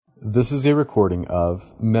This is a recording of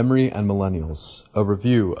Memory and Millennials, a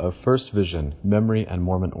review of First Vision, Memory and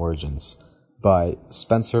Mormon Origins by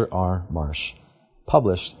Spencer R. Marsh,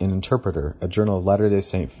 published in Interpreter, a journal of Latter-day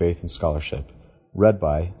Saint faith and scholarship, read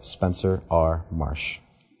by Spencer R. Marsh.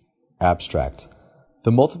 Abstract.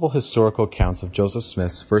 The multiple historical accounts of Joseph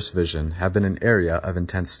Smith's First Vision have been an area of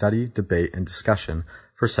intense study, debate, and discussion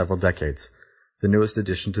for several decades. The newest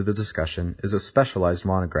addition to the discussion is a specialized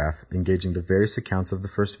monograph engaging the various accounts of the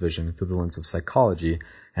First Vision through the lens of psychology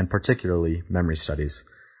and particularly memory studies.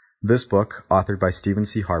 This book, authored by Stephen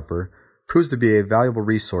C. Harper, proves to be a valuable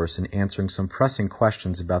resource in answering some pressing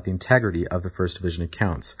questions about the integrity of the First Vision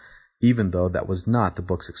accounts, even though that was not the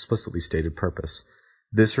book's explicitly stated purpose.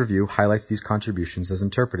 This review highlights these contributions as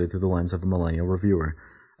interpreted through the lens of a millennial reviewer,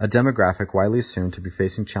 a demographic widely assumed to be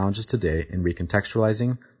facing challenges today in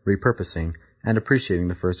recontextualizing, repurposing, and appreciating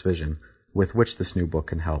the First Vision, with which this new book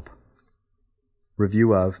can help.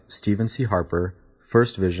 Review of Stephen C. Harper,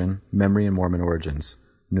 First Vision, Memory and Mormon Origins,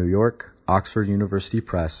 New York, Oxford University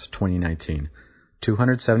Press, 2019.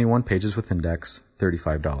 271 pages with index,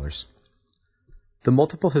 $35. The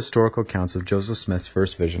multiple historical accounts of Joseph Smith's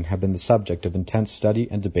First Vision have been the subject of intense study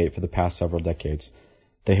and debate for the past several decades.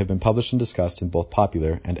 They have been published and discussed in both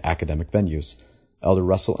popular and academic venues. Elder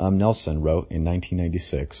Russell M. Nelson wrote in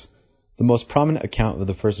 1996, "The most prominent account of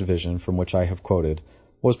the First Vision from which I have quoted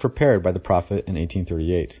was prepared by the prophet in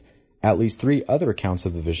 1838. At least 3 other accounts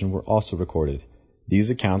of the vision were also recorded.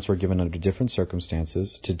 These accounts were given under different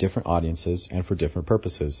circumstances, to different audiences, and for different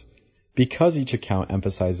purposes. Because each account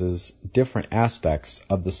emphasizes different aspects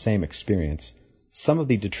of the same experience, some of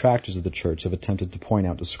the detractors of the church have attempted to point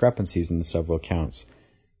out discrepancies in the several accounts.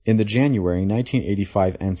 In the January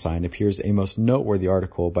 1985 Ensign appears a most noteworthy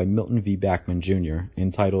article by Milton V. Backman, Jr.,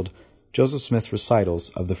 entitled Joseph Smith's Recitals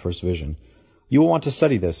of the First Vision. You will want to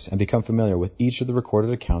study this and become familiar with each of the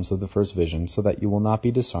recorded accounts of the First Vision so that you will not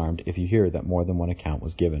be disarmed if you hear that more than one account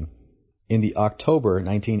was given." In the October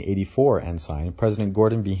 1984 Ensign, President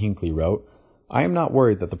Gordon B. Hinckley wrote, "I am not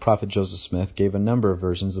worried that the prophet Joseph Smith gave a number of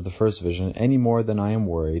versions of the First Vision any more than I am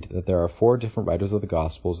worried that there are 4 different writers of the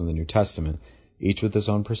Gospels in the New Testament, each with his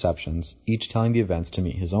own perceptions, each telling the events to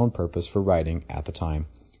meet his own purpose for writing at the time."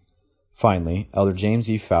 Finally, Elder James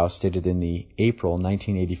E. Faust stated in the April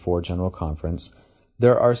 1984 General Conference,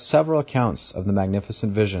 "There are several accounts of the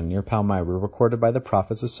magnificent vision near Palmyra recorded by the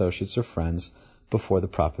prophet's associates or friends before the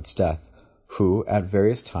prophet's death, who, at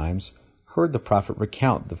various times, heard the prophet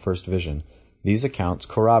recount the First Vision. These accounts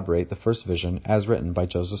corroborate the First Vision as written by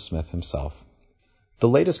Joseph Smith himself." The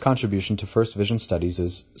latest contribution to First Vision studies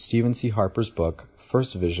is Stephen C. Harper's book,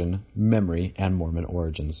 First Vision, Memory and Mormon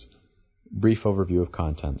Origins. Brief overview of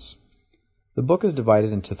contents. The book is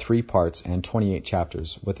divided into 3 parts and 28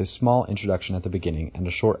 chapters, with a small introduction at the beginning and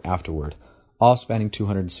a short afterword, all spanning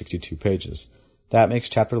 262 pages. That makes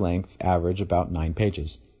chapter length average about 9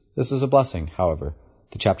 pages. This is a blessing, however.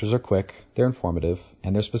 The chapters are quick, they're informative,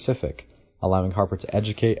 and they're specific, allowing Harper to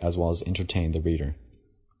educate as well as entertain the reader.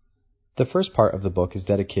 The first part of the book is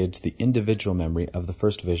dedicated to the individual memory of the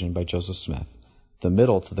First Vision by Joseph Smith, the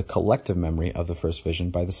middle to the collective memory of the First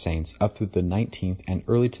Vision by the saints up through the 19th and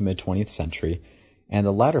early to mid-20th century, and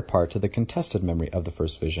the latter part to the contested memory of the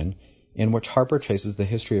First Vision, in which Harper traces the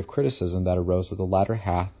history of criticism that arose at the latter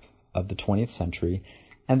half of the 20th century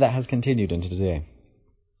and that has continued into today.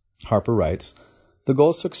 Harper writes, "The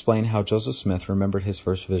goal is to explain how Joseph Smith remembered his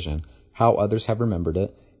First Vision, how others have remembered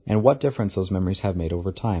it, and what difference those memories have made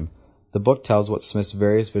over time. The book tells what Smith's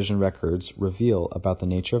various vision records reveal about the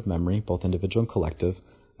nature of memory, both individual and collective,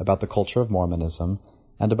 about the culture of Mormonism,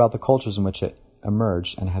 and about the cultures in which it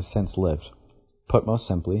emerged and has since lived. Put most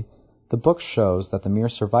simply, the book shows that the mere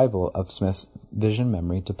survival of Smith's vision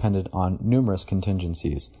memory depended on numerous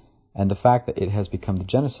contingencies, and the fact that it has become the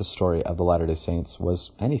genesis story of the Latter-day Saints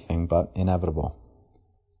was anything but inevitable."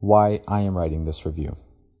 Why I am writing this review.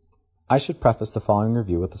 I should preface the following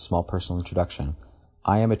review with a small personal introduction.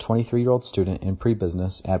 I am a 23-year-old student in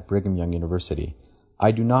pre-business at Brigham Young University. I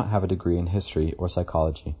do not have a degree in history or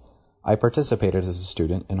psychology. I participated as a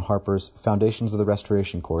student in Harper's Foundations of the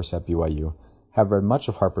Restoration course at BYU, have read much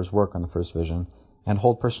of Harper's work on the First Vision, and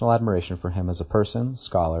hold personal admiration for him as a person,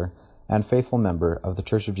 scholar, and faithful member of the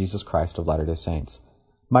Church of Jesus Christ of Latter-day Saints.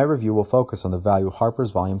 My review will focus on the value Harper's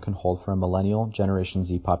volume can hold for a millennial Generation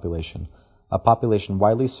Z population, a population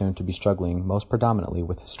widely assumed to be struggling most predominantly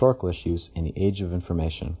with historical issues in the age of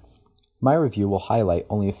information. My review will highlight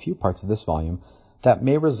only a few parts of this volume that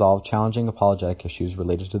may resolve challenging apologetic issues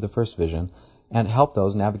related to the First Vision and help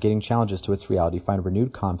those navigating challenges to its reality find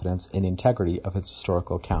renewed confidence in the integrity of its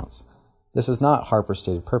historical accounts. This is not Harper's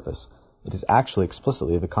stated purpose. It is actually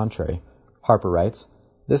explicitly the contrary. Harper writes,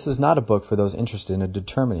 This is not a book for those interested in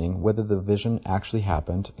determining whether the vision actually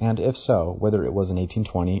happened, and if so, whether it was in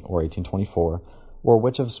 1820 or 1824, or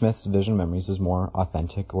which of Smith's vision memories is more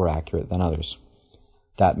authentic or accurate than others.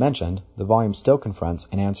 That mentioned, the volume still confronts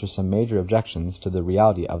and answers some major objections to the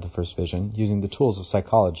reality of the first vision using the tools of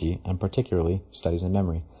psychology and particularly studies in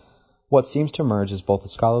memory. What seems to emerge is both a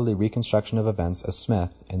scholarly reconstruction of events as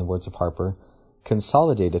Smith, in the words of Harper,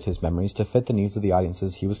 consolidated his memories to fit the needs of the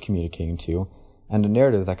audiences he was communicating to, and a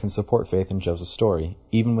narrative that can support faith in Joseph's story,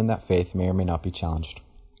 even when that faith may or may not be challenged.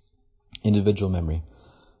 Individual memory.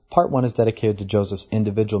 Part 1 is dedicated to Joseph's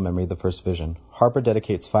individual memory of the first vision. Harper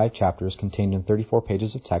dedicates 5 chapters contained in 34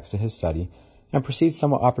 pages of text to his study, and proceeds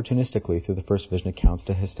somewhat opportunistically through the first vision accounts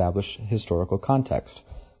to establish historical context,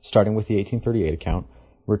 starting with the 1838 account,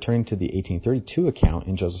 returning to the 1832 account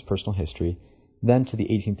in Joseph's personal history, then to the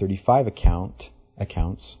 1835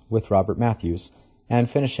 accounts with Robert Matthews, and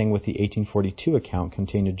finishing with the 1842 account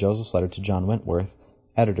contained in Joseph's letter to John Wentworth,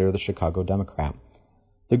 editor of the Chicago Democrat.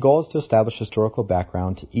 The goal is to establish historical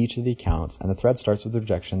background to each of the accounts, and the thread starts with the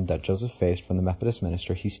rejection that Joseph faced from the Methodist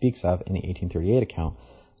minister he speaks of in the 1838 account,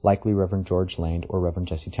 likely Reverend George Lane or Reverend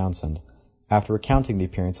Jesse Townsend, after recounting the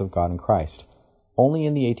appearance of God in Christ. Only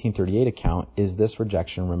in the 1838 account is this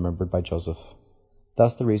rejection remembered by Joseph.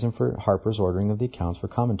 Thus the reason for Harper's ordering of the accounts for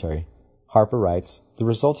commentary. Harper writes, "The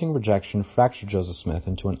resulting rejection fractured Joseph Smith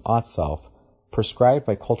into an ought self, prescribed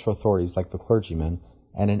by cultural authorities like the clergyman,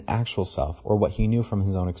 and an actual self, or what he knew from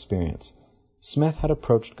his own experience. Smith had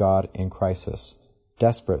approached God in crisis,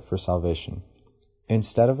 desperate for salvation.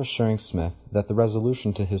 Instead of assuring Smith that the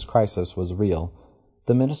resolution to his crisis was real,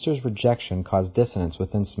 the minister's rejection caused dissonance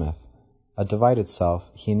within Smith, a divided self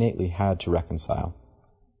he innately had to reconcile."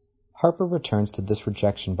 Harper returns to this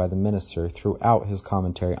rejection by the minister throughout his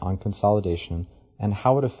commentary on consolidation and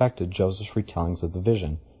how it affected Joseph's retellings of the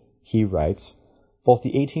vision. He writes, "Both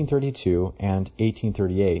the 1832 and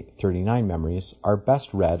 1838-39 memories are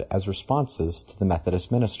best read as responses to the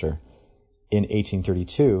Methodist minister. In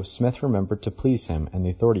 1832, Smith remembered to please him and the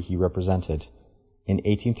authority he represented. In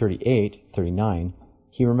 1838-39,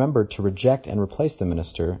 he remembered to reject and replace the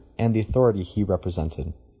minister and the authority he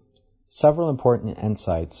represented." Several important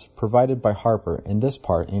insights provided by Harper in this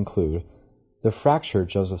part include the fracture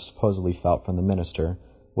Joseph supposedly felt from the minister,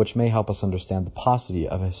 which may help us understand the paucity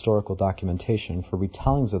of historical documentation for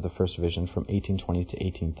retellings of the first vision from 1820 to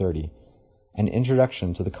 1830, an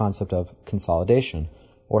introduction to the concept of consolidation,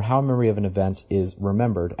 or how memory of an event is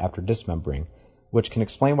remembered after dismembering, which can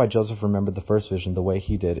explain why Joseph remembered the first vision the way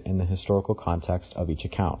he did in the historical context of each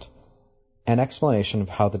account. An explanation of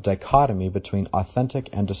how the dichotomy between authentic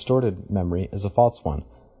and distorted memory is a false one,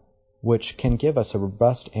 which can give us a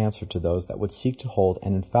robust answer to those that would seek to hold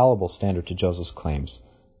an infallible standard to Joseph's claims,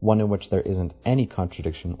 one in which there isn't any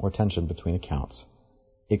contradiction or tension between accounts.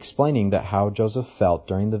 Explaining that how Joseph felt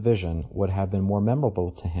during the vision would have been more memorable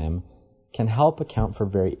to him can help account for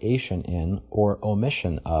variation in or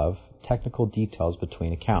omission of technical details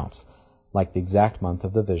between accounts, like the exact month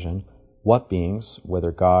of the vision, what beings,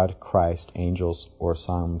 whether God, Christ, angels, or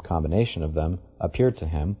some combination of them, appeared to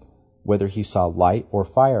him, whether he saw light or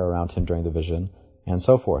fire around him during the vision, and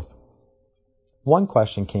so forth. One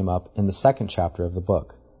question came up in the second chapter of the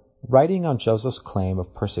book. Writing on Joseph's claim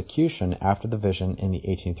of persecution after the vision in the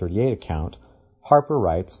 1838 account, Harper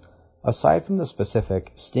writes, "Aside from the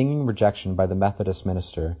specific, stinging rejection by the Methodist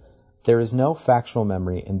minister, there is no factual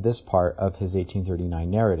memory in this part of his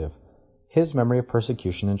 1839 narrative. His memory of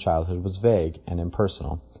persecution in childhood was vague and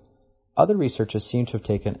impersonal." Other researchers seem to have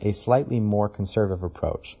taken a slightly more conservative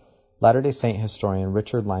approach. Latter-day Saint historian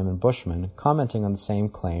Richard Lyman Bushman, commenting on the same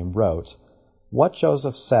claim, wrote, "What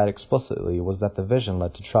Joseph said explicitly was that the vision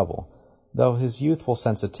led to trouble, though his youthful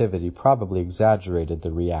sensitivity probably exaggerated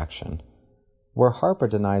the reaction." Where Harper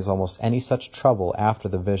denies almost any such trouble after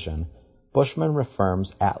the vision, Bushman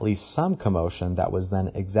reaffirms at least some commotion that was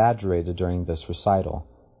then exaggerated during this recital.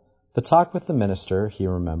 The talk with the minister, he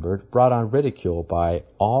remembered, brought on ridicule by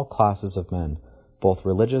all classes of men, both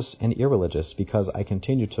religious and irreligious, because I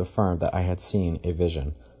continued to affirm that I had seen a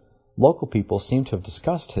vision. Local people seemed to have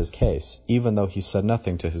discussed his case, even though he said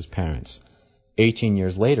nothing to his parents. 18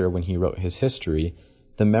 years later, when he wrote his history,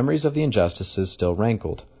 the memories of the injustices still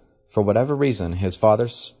rankled. For whatever reason, his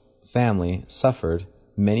father's family suffered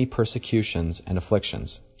many persecutions and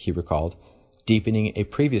afflictions, he recalled, deepening a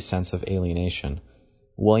previous sense of alienation.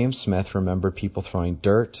 William Smith remembered people throwing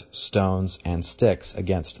dirt, stones, and sticks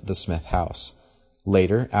against the Smith house.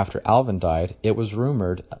 Later, after Alvin died, it was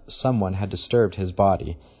rumored someone had disturbed his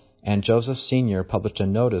body, and Joseph Sr. published a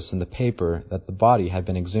notice in the paper that the body had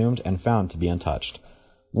been exhumed and found to be untouched.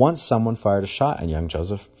 Once someone fired a shot at young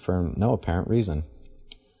Joseph for no apparent reason.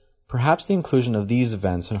 Perhaps the inclusion of these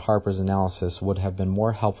events in Harper's analysis would have been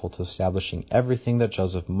more helpful to establishing everything that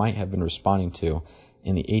Joseph might have been responding to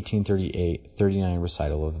in the 1838-39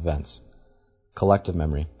 recital of events. Collective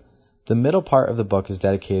memory. The middle part of the book is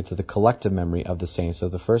dedicated to the collective memory of the saints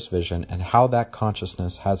of the first vision and how that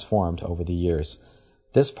consciousness has formed over the years.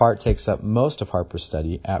 This part takes up most of Harper's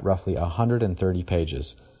study at roughly 130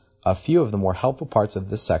 pages. A few of the more helpful parts of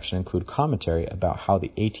this section include commentary about how the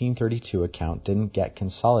 1832 account didn't get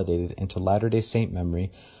consolidated into Latter-day Saint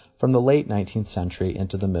memory from the late 19th century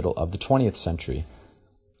into the middle of the 20th century.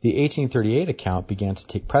 The 1838 account began to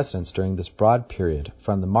take precedence during this broad period,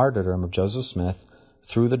 from the martyrdom of Joseph Smith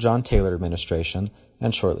through the John Taylor administration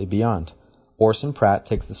and shortly beyond. Orson Pratt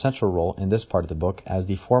takes the central role in this part of the book as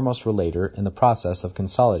the foremost relator in the process of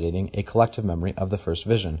consolidating a collective memory of the first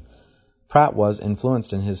vision. Pratt was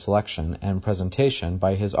influenced in his selection and presentation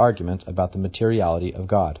by his argument about the materiality of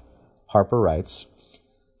God. Harper writes,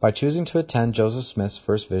 "By choosing to attend Joseph Smith's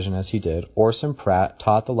first vision as he did, Orson Pratt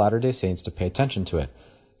taught the Latter-day Saints to pay attention to it.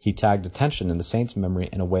 He tagged attention in the saint's memory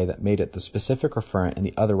in a way that made it the specific referent in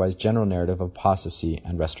the otherwise general narrative of apostasy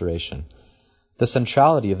and restoration." The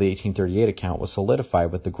centrality of the 1838 account was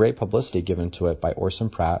solidified with the great publicity given to it by Orson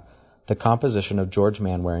Pratt, the composition of George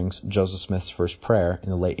Manwaring's Joseph Smith's First Prayer in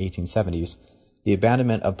the late 1870s, the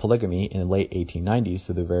abandonment of polygamy in the late 1890s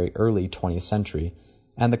through the very early 20th century,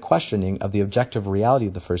 and the questioning of the objective reality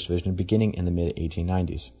of the first vision beginning in the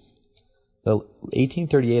mid-1890s. The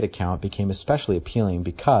 1838 account became especially appealing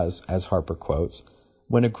because, as Harper quotes,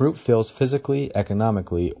 when a group feels physically,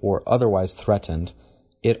 economically, or otherwise threatened,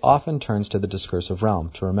 it often turns to the discursive realm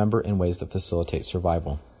to remember in ways that facilitate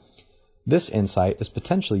survival. This insight is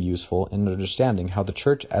potentially useful in understanding how the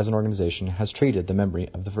Church as an organization has treated the memory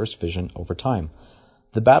of the first vision over time.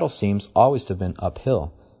 The battle seems always to have been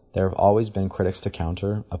uphill. There have always been critics to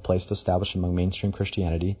counter, a place to establish among mainstream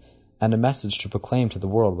Christianity, and a message to proclaim to the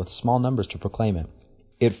world with small numbers to proclaim it.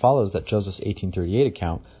 It follows that Joseph's 1838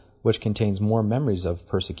 account, which contains more memories of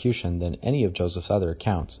persecution than any of Joseph's other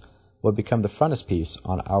accounts, would become the frontispiece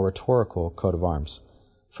on our rhetorical coat of arms.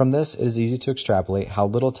 From this, it is easy to extrapolate how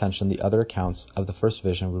little attention the other accounts of the first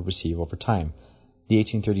vision would receive over time. The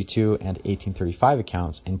 1832 and 1835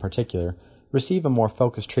 accounts, in particular, receive a more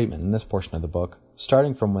focused treatment in this portion of the book,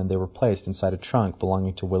 starting from when they were placed inside a trunk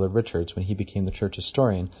belonging to Willard Richards when he became the church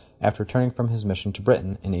historian after returning from his mission to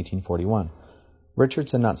Britain in 1841.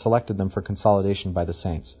 Richards had not selected them for consolidation by the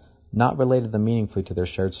saints, not related them meaningfully to their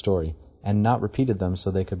shared story, and not repeated them so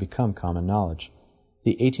they could become common knowledge.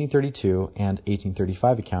 The 1832 and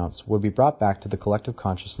 1835 accounts would be brought back to the collective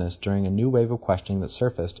consciousness during a new wave of questioning that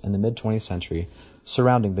surfaced in the mid-20th century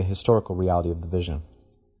surrounding the historical reality of the vision.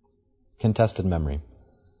 Contested memory.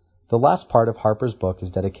 The last part of Harper's book is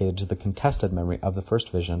dedicated to the contested memory of the first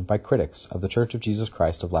vision by critics of the Church of Jesus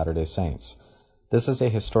Christ of Latter-day Saints. This is a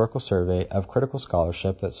historical survey of critical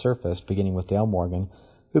scholarship that surfaced beginning with Dale Morgan,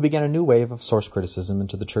 who began a new wave of source criticism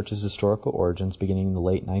into the Church's historical origins beginning in the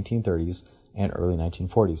late 1930s and early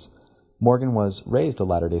 1940s. Morgan was raised a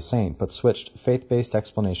Latter-day Saint, but switched faith-based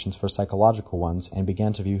explanations for psychological ones and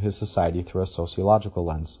began to view his society through a sociological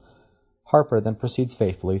lens. Harper then proceeds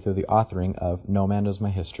faithfully through the authoring of No Man Knows My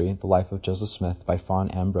History, The Life of Joseph Smith by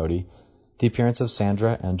Fawn M. Brody, the appearance of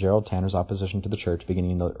Sandra and Gerald Tanner's opposition to the Church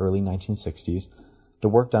beginning in the early 1960s, the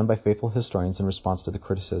work done by faithful historians in response to the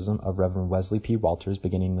criticism of Reverend Wesley P. Walters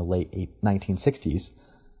beginning in the late 1960s,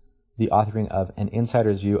 the authoring of An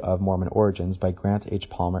Insider's View of Mormon Origins by Grant H.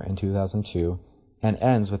 Palmer in 2002, and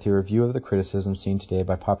ends with a review of the criticism seen today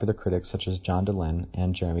by popular critics such as John DeLynn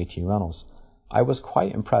and Jeremy T. Reynolds. I was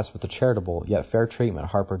quite impressed with the charitable yet fair treatment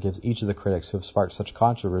Harper gives each of the critics who have sparked such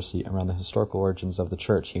controversy around the historical origins of the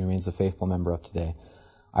Church he remains a faithful member of today.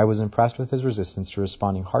 I was impressed with his resistance to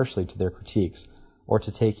responding harshly to their critiques, or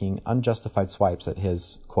to taking unjustified swipes at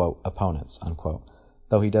his, quote, opponents, unquote,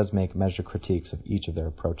 though he does make measured critiques of each of their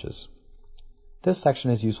approaches. This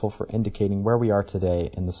section is useful for indicating where we are today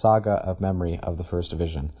in the saga of memory of the first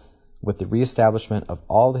vision, with the reestablishment of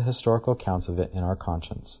all the historical accounts of it in our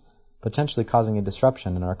conscience, potentially causing a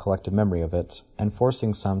disruption in our collective memory of it, and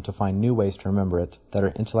forcing some to find new ways to remember it that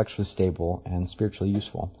are intellectually stable and spiritually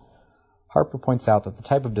useful. Harper points out that the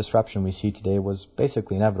type of disruption we see today was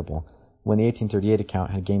basically inevitable, when the 1838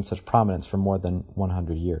 account had gained such prominence for more than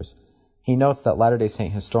 100 years. He notes that Latter-day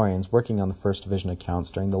Saint historians working on the First Vision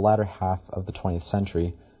accounts during the latter half of the 20th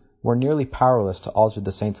century were nearly powerless to alter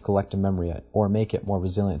the saints' collective memory or make it more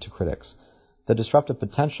resilient to critics. The disruptive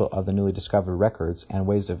potential of the newly discovered records and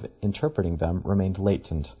ways of interpreting them remained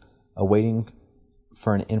latent, awaiting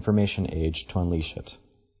for an information age to unleash it.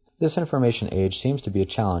 This information age seems to be a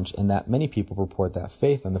challenge in that many people report that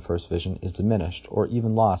faith in the first vision is diminished or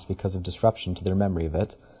even lost because of disruption to their memory of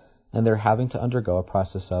it, and they're having to undergo a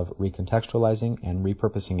process of recontextualizing and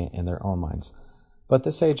repurposing it in their own minds. But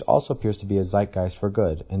this age also appears to be a zeitgeist for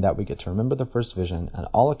good, in that we get to remember the first vision and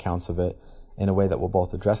all accounts of it in a way that will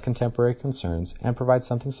both address contemporary concerns and provide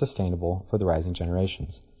something sustainable for the rising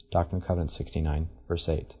generations. Doctrine and Covenants 69, verse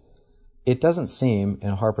 8. It doesn't seem,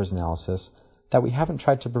 in Harper's analysis, that we haven't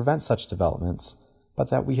tried to prevent such developments,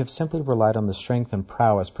 but that we have simply relied on the strength and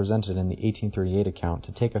prowess presented in the 1838 account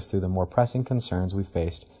to take us through the more pressing concerns we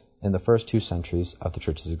faced in the first 2 centuries of the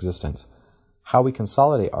Church's existence. How we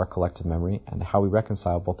consolidate our collective memory and how we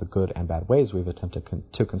reconcile both the good and bad ways we've attempted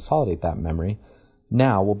to consolidate that memory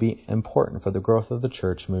now will be important for the growth of the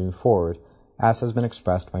Church moving forward, as has been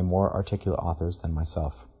expressed by more articulate authors than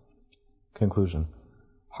myself. Conclusion.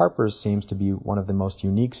 Harper's seems to be one of the most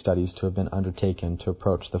unique studies to have been undertaken to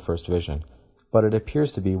approach the first vision, but it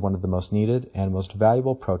appears to be one of the most needed and most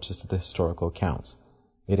valuable approaches to the historical accounts.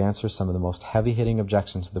 It answers some of the most heavy-hitting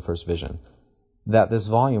objections to the first vision. That this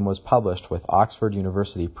volume was published with Oxford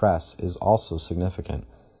University Press is also significant.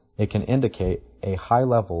 It can indicate a high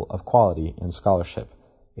level of quality in scholarship.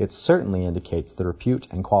 It certainly indicates the repute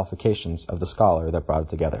and qualifications of the scholar that brought it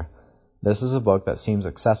together. This is a book that seems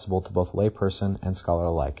accessible to both layperson and scholar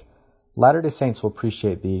alike. Latter-day Saints will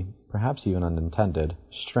appreciate the, perhaps even unintended,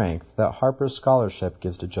 strength that Harper's scholarship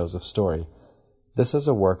gives to Joseph's story. This is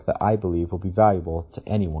a work that I believe will be valuable to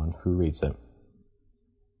anyone who reads it.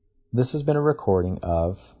 This has been a recording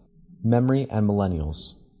of Memory and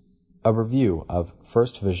Millennials, a review of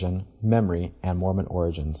First Vision, Memory, and Mormon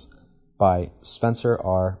Origins by Spencer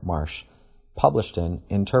R. Marsh, published in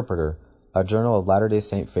Interpreter, a Journal of Latter-day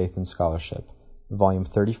Saint Faith and Scholarship, Volume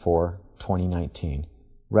 34, 2019,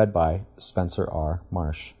 read by Spencer R.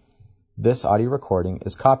 Marsh. This audio recording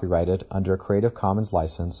is copyrighted under a Creative Commons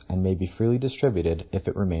license and may be freely distributed if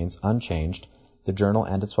it remains unchanged. The journal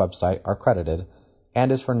and its website are credited and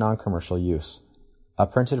is for non-commercial use. A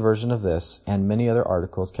printed version of this and many other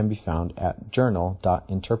articles can be found at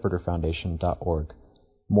journal.interpreterfoundation.org.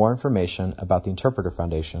 More information about the Interpreter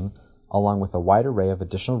Foundation, along with a wide array of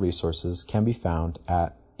additional resources, can be found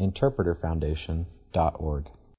at interpreterfoundation.org.